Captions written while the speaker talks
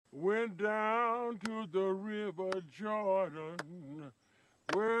went down to the river Jordan,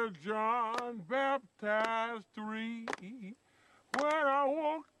 where John baptized 3. When I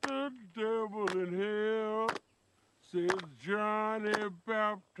walked the devil in hell, says Johnny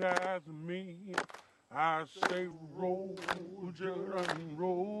baptized me. I say, roll, Jordan,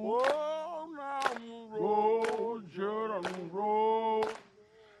 roll. Oh, now roll, Jordan, roll.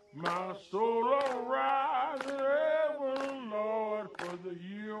 My soul will rise in heaven, Lord, for the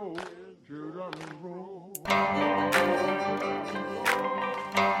year old Jordan roll.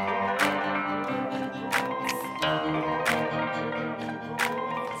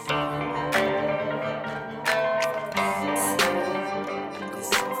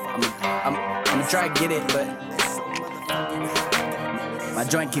 I'm try to get it, but my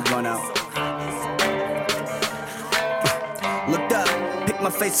joint keep going out. Looked up, pick my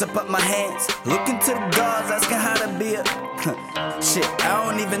face up my hands, look into the gods, asking how to be a shit, I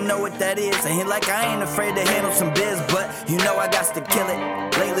don't even know what that is. Ain't like I ain't afraid to handle some biz, but you know I got to kill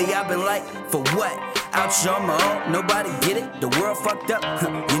it. Lately I've been like, for what? Out here on my own, nobody get it. The world fucked up,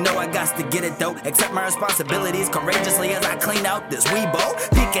 you know I got to get it though. Accept my responsibilities courageously as I clean out this weebo,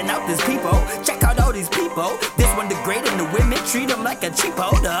 peeking out this peepo. Check out all these people. This one degrading the women, treat them like a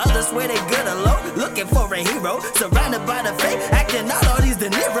cheapo. The others swear they good alone, looking for a hero. Surrounded by the fake, acting out all these De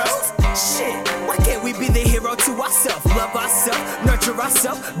Niros. Shit, why can't we be the hero to ourselves? Love ourselves, nurture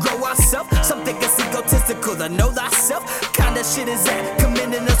ourselves, grow ourselves. Some think it's egotistical to know thyself. Kinda shit is that,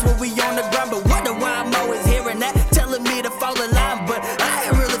 commending us when we on the ground, but wonder why I'm always hearing that, telling me to fall in line, but I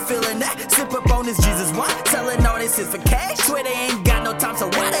ain't really feeling that. Sip up on this Jesus wine, selling all this is for cash. Swear they ain't got no time, so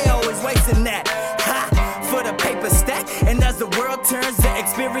why they always wasting that? Ha, for the paper stack, and as the world turns, the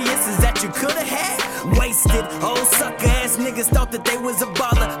experiences that you could've had wasted. Old sucker ass niggas thought that they was a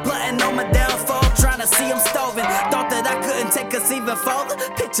baller, plotting on my downfall, trying to see them starving. Thought that I couldn't take us even farther.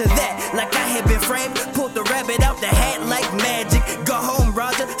 Picture that, like I had been framed, pulled the rabbit out the hat like magic. Go home,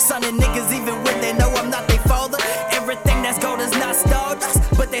 Roger, son of niggas, even when they know I'm not their father. Everything that's gold is not stardust,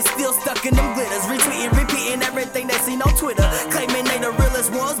 but they still stuck in them glitters, retweeting, repeating everything they seen on Twitter, claiming they the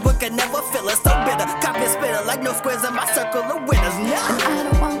realest ones, but can never feel us. So bitter, copy spitter, like no squares in my circle of winners. Nah. And I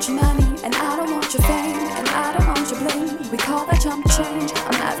don't want your money, and I don't want your fame, and I don't want your bling. We call that chump change.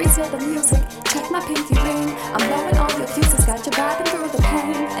 I'm married to the music, check my pinky ring. I'm blowing all your fuses, got you vibing through the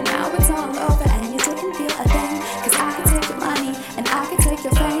pain. And now it's all over, and you didn't feel a thing. Cause I can take your money, and I can take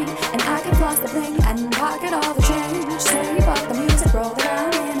your fame, and I can floss the bling, and pocket all the change. Say you fuck the music, roll it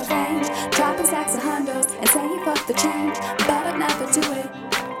around in a range, dropping stacks of hundos, and say you fuck the change. But I'd never do it,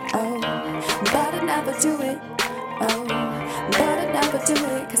 oh, but I'd never do it, oh, but I'd never do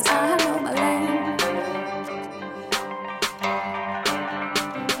it. Cause